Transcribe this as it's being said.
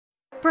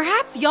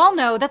Perhaps y'all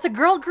know that the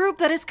girl group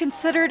that is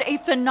considered a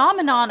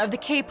phenomenon of the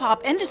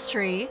K-pop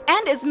industry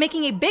and is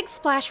making a big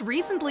splash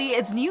recently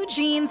is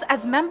NewJeans,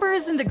 as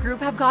members in the group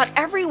have got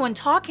everyone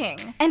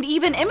talking, and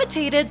even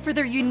imitated for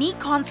their unique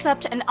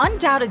concept and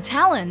undoubted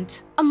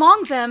talent.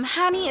 Among them,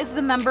 Hanni is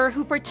the member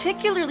who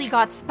particularly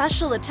got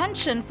special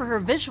attention for her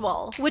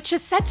visual, which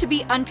is said to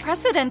be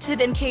unprecedented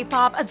in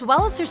K-pop, as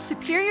well as her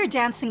superior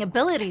dancing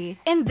ability.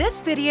 In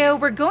this video,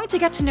 we're going to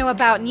get to know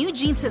about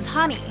NewJeans'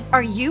 Hanni.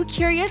 Are you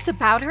curious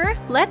about her?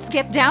 Let's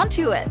get down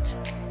to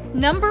it.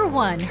 Number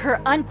 1. Her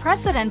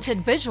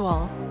unprecedented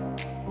visual.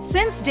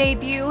 Since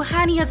debut,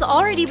 Hanni has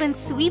already been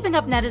sweeping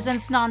up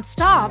netizens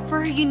non-stop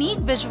for her unique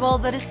visual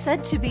that is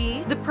said to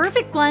be the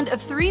perfect blend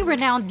of 3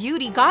 renowned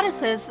beauty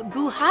goddesses,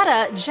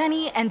 Guhara,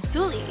 Jennie, and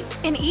Sulli.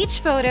 In each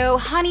photo,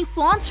 Hanni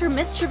flaunts her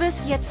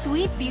mischievous yet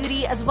sweet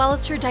beauty, as well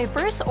as her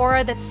diverse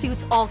aura that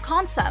suits all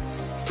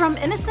concepts, from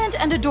innocent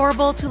and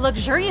adorable to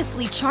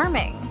luxuriously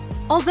charming.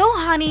 Although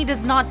Hanni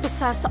does not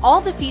possess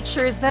all the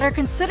features that are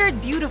considered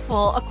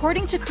beautiful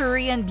according to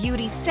Korean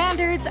beauty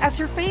standards, as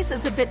her face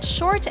is a bit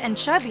short and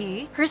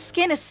chubby, her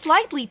skin is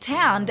slightly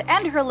tanned,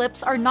 and her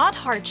lips are not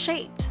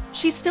heart-shaped,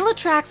 she still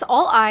attracts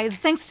all eyes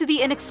thanks to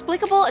the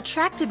inexplicable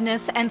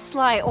attractiveness and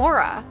sly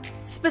aura.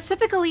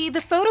 Specifically, the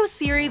photo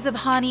series of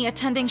Hanni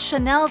attending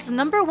Chanel's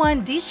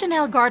 #1 de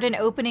Chanel Garden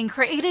opening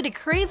created a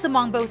craze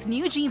among both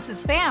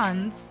NewJeans'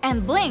 fans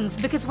and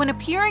Blings, because when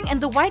appearing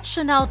in the white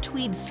Chanel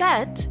tweed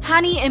set,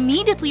 Hanni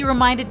immediately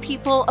reminded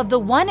people of the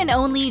one and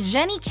only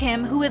Jennie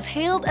Kim, who is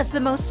hailed as the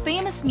most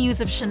famous muse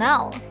of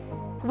Chanel.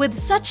 With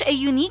such a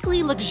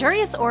uniquely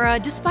luxurious aura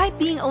despite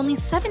being only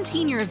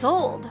 17 years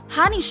old,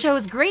 Hanni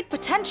shows great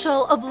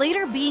potential of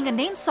later being a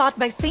name sought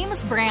by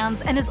famous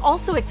brands and is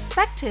also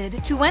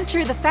expected to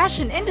enter the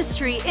fashion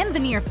industry in the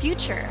near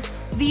future.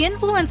 The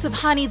influence of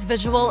Hanni's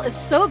visual is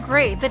so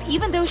great that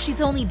even though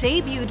she's only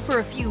debuted for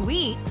a few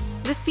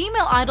weeks, the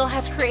female idol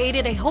has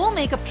created a whole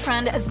makeup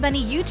trend, as many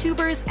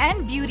YouTubers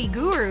and beauty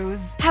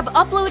gurus have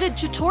uploaded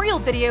tutorial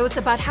videos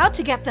about how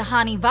to get the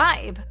Hanni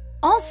vibe.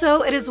 Also,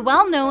 it is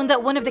well known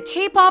that one of the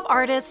K-pop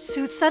artists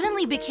who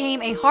suddenly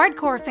became a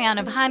hardcore fan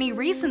of Hanni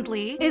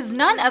recently is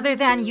none other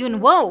than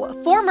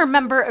Yoonwoo, former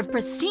member of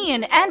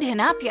Pristine and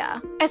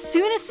Hinapya. As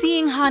soon as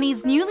seeing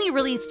Hanni's newly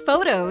released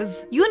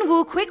photos,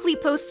 Yoonwoo quickly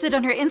posted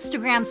on her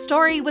Instagram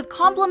story with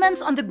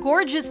compliments on the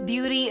gorgeous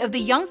beauty of the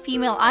young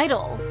female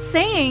idol,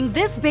 saying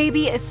this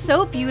baby is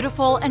so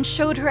beautiful, and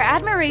showed her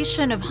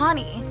admiration of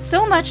Hanni,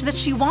 so much that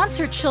she wants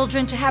her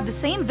children to have the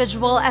same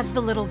visual as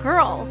the little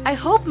girl. I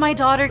hope my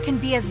daughter can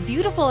be as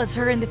beautiful as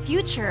her in the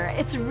future.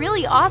 It's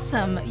really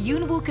awesome,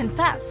 Yoonwoo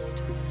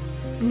confessed.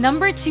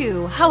 Number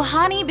 2. How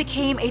Hanni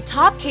became a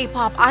top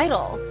K-pop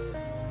idol.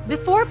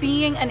 Before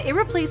being an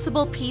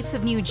irreplaceable piece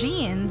of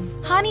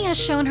NewJeans, Hanni has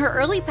shown her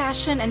early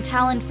passion and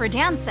talent for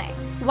dancing.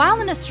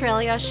 While in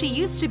Australia, she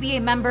used to be a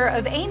member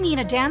of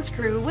Amina dance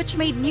crew, which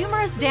made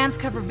numerous dance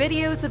cover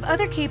videos of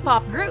other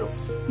K-pop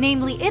groups,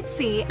 namely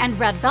ITZY and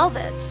Red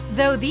Velvet.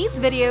 Though these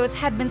videos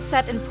had been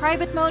set in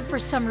private mode for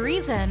some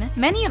reason,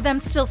 many of them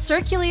still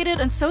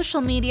circulated on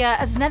social media,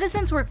 as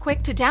netizens were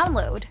quick to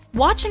download.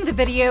 Watching the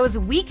videos,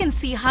 we can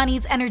see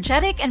Hanni's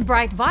energetic and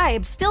bright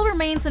vibe still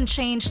remains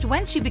unchanged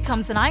when she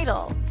becomes an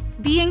idol.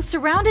 Being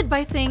surrounded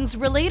by things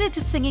related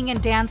to singing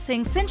and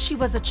dancing since she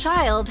was a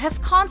child has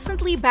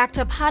constantly backed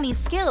up Hanni's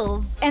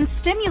skills and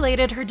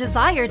stimulated her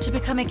desire to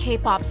become a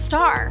K-pop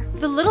star.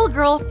 The little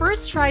girl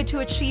first tried to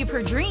achieve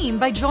her dream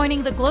by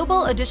joining the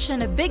global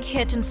audition of Big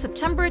Hit in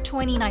September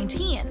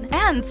 2019,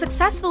 and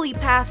successfully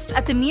passed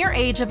at the mere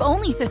age of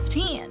only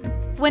 15.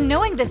 When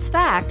knowing this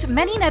fact,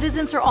 many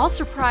netizens are all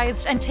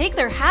surprised and take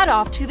their hat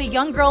off to the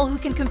young girl who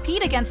can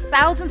compete against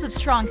thousands of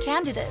strong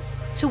candidates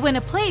to win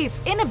a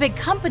place in a big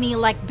company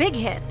like Big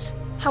Hit.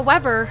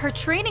 However, her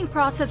training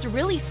process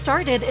really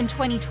started in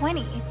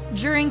 2020.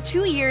 During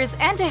 2 years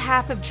and a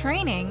half of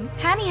training,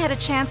 Hanni had a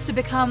chance to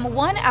become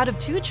one out of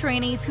 2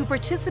 trainees who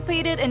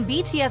participated in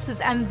BTS's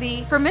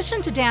MV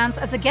Permission to Dance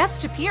as a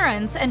guest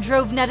appearance, and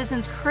drove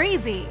netizens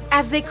crazy,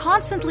 as they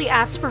constantly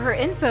asked for her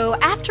info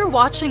after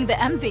watching the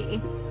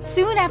MV.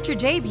 Soon after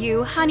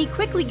debut, Hanni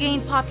quickly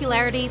gained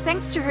popularity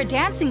thanks to her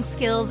dancing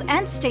skills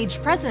and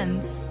stage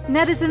presence.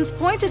 Netizens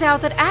pointed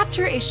out that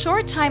after a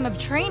short time of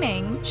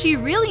training, she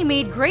really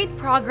made great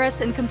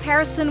progress in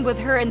comparison with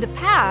her in the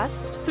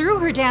past through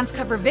her dance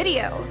cover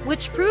video,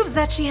 which proves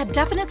that she had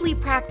definitely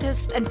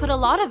practiced and put a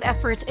lot of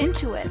effort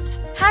into it.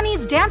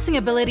 Hanni's dancing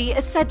ability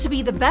is said to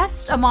be the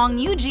best among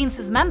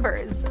NewJeans'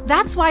 members.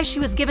 That's why she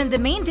was given the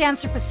main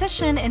dancer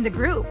position in the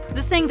group,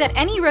 the thing that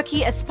any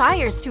rookie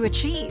aspires to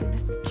achieve.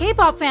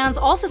 K-pop fans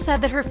also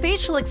said that her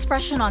facial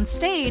expression on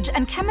stage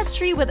and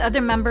chemistry with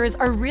other members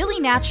are really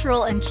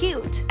natural and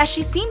cute, as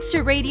she seems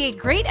to radiate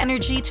great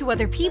energy to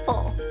other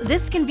people.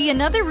 This can be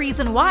another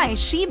reason why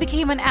she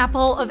became an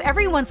apple of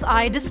everyone's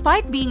eye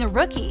despite being a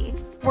rookie.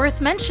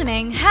 Worth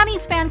mentioning,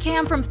 Hanni's fan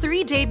cam from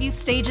 3 debut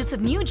stages of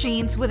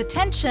NewJeans with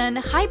Attention,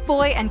 Hype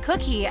Boy, and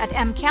Cookie at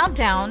M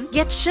Countdown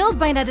gets shilled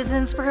by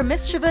netizens for her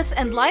mischievous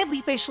and lively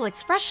facial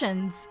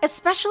expressions,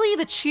 especially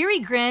the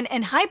cheery grin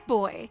in Hype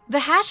Boy. The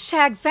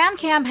hashtag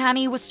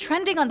FancamHanni was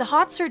trending on the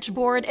hot search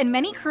board in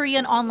many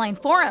Korean online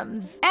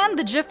forums, and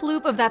the gif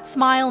loop of that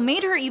smile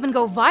made her even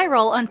go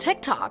viral on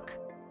TikTok.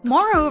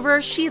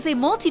 Moreover, she is a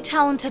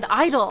multi-talented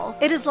idol.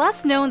 It is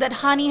less known that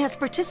Hanni has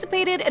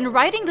participated in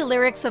writing the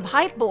lyrics of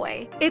Hype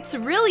Boy. It's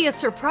really a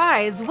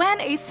surprise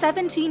when a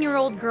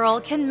 17-year-old girl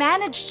can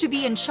manage to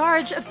be in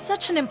charge of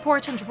such an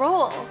important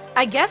role.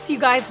 I guess you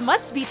guys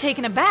must be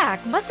taken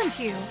aback, mustn't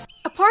you?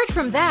 Apart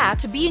from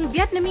that, being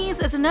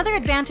Vietnamese is another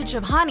advantage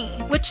of Hanni,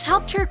 which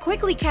helped her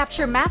quickly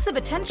capture massive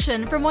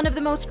attention from one of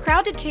the most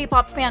crowded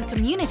K-pop fan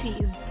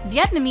communities,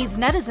 Vietnamese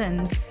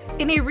netizens.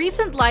 In a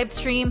recent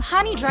livestream,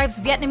 Hanni drives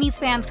Vietnamese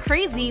fans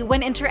crazy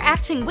when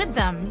interacting with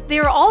them. They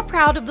are all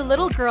proud of the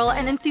little girl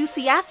and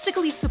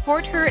enthusiastically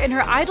support her in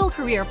her idol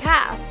career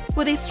path.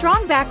 With a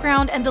strong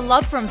background and the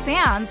love from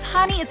fans,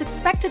 Hanni is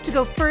expected to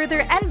go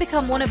further and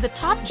become one of the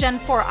top Gen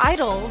 4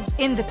 idols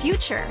in the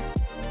future.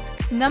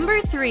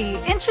 Number 3.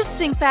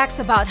 Interesting facts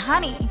about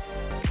Hanni.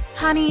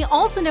 Hanni,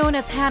 also known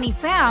as Hanni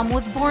Pham,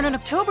 was born on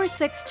October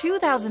 6,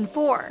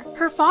 2004.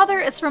 Her father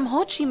is from Ho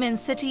Chi Minh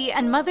City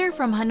and mother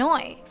from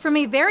Hanoi. From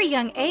a very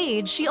young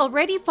age, she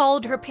already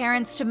followed her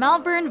parents to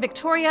Melbourne,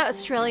 Victoria,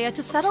 Australia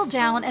to settle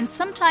down and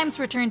sometimes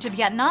return to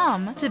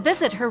Vietnam to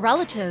visit her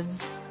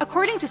relatives.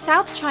 According to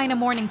South China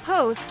Morning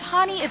Post,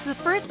 Hanni is the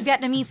first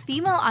Vietnamese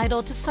female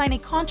idol to sign a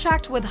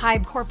contract with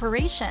Hybe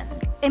Corporation.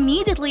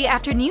 Immediately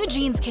after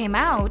NewJeans came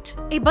out,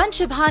 a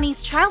bunch of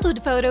Hanni's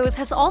childhood photos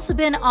has also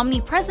been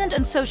omnipresent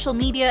on social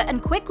media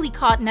and quickly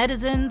caught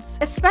netizens,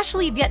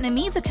 especially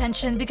Vietnamese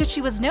attention because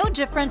she was no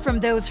different from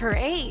those her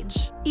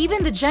age.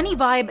 Even the Jennie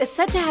vibe is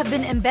said to have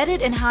been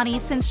embedded in Hanni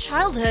since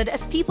childhood,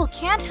 as people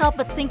can't help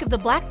but think of the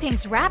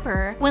Blackpink's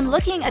rapper when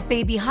looking at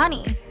baby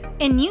Hanni.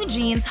 In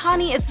NewJeans,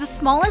 Hanni is the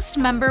smallest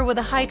member with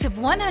a height of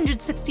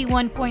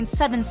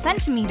 161.7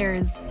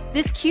 centimeters.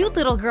 This cute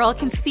little girl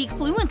can speak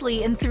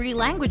fluently in 3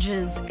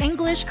 languages,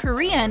 English,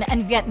 Korean,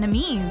 and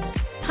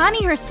Vietnamese.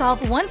 Hanni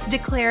herself once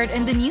declared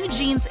in the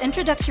NewJeans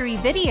introductory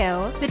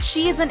video that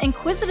she is an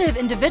inquisitive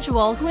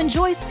individual who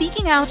enjoys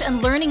seeking out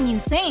and learning new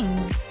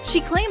things. She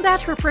claimed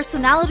that her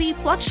personality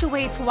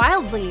fluctuates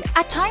wildly,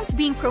 at times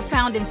being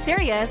profound and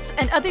serious,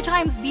 and other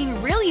times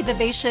being really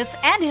vivacious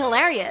and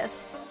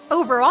hilarious.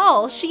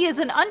 Overall, she is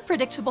an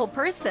unpredictable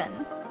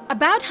person.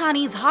 About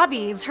Hanni's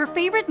hobbies, her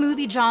favorite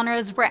movie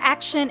genres were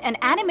action and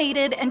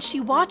animated, and she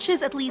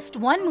watches at least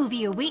 1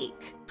 movie a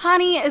week.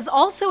 Hanni is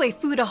also a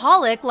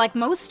foodaholic like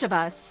most of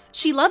us.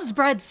 She loves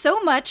bread so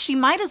much she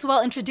might as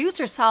well introduce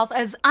herself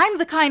as "I'm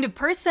the kind of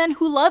person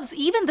who loves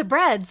even the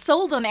bread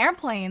sold on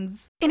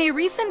airplanes." In a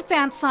recent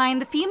fan sign,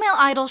 the female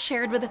idol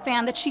shared with a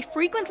fan that she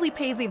frequently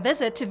pays a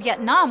visit to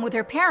Vietnam with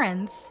her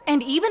parents,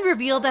 and even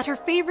revealed that her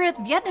favorite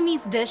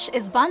Vietnamese dish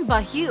is bánh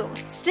bò Hue.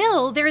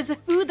 Still, there is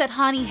a food that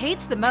Hanni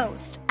hates the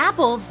most: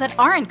 apples that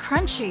aren't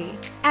crunchy.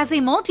 As a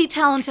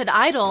multi-talented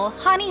idol,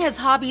 Hanni has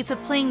hobbies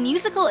of playing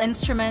musical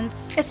instruments,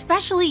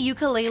 especially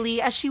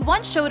ukulele, as she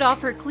once showed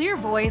off her clear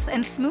voice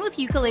and smooth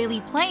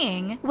ukulele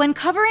playing when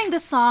covering the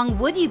song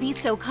Would You Be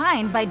So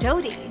Kind by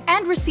Dodie,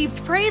 and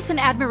received praise and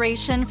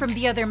admiration from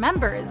the other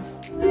members.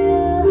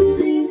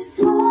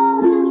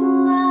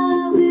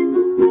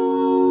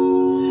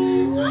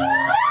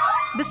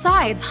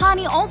 Besides,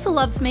 Hanni also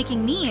loves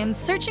making memes,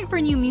 searching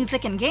for new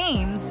music and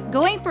games,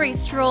 going for a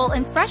stroll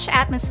in fresh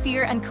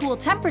atmosphere and cool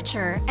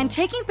temperature, and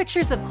taking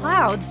pictures of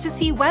clouds to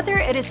see whether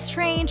it is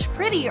strange,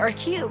 pretty, or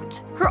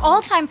cute. Her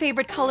all-time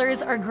favorite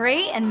colors are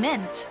gray and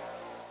mint.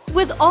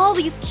 With all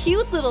these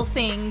cute little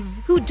things,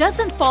 who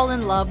doesn't fall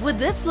in love with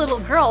this little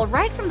girl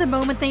right from the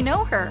moment they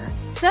know her?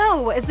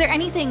 So, is there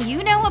anything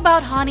you know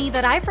about Hanni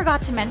that I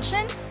forgot to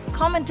mention?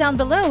 Comment down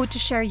below to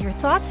share your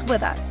thoughts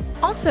with us.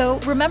 Also,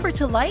 remember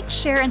to like,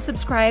 share, and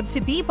subscribe to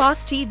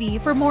BeBoss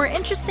TV for more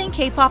interesting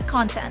K-pop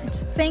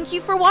content. Thank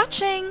you for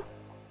watching!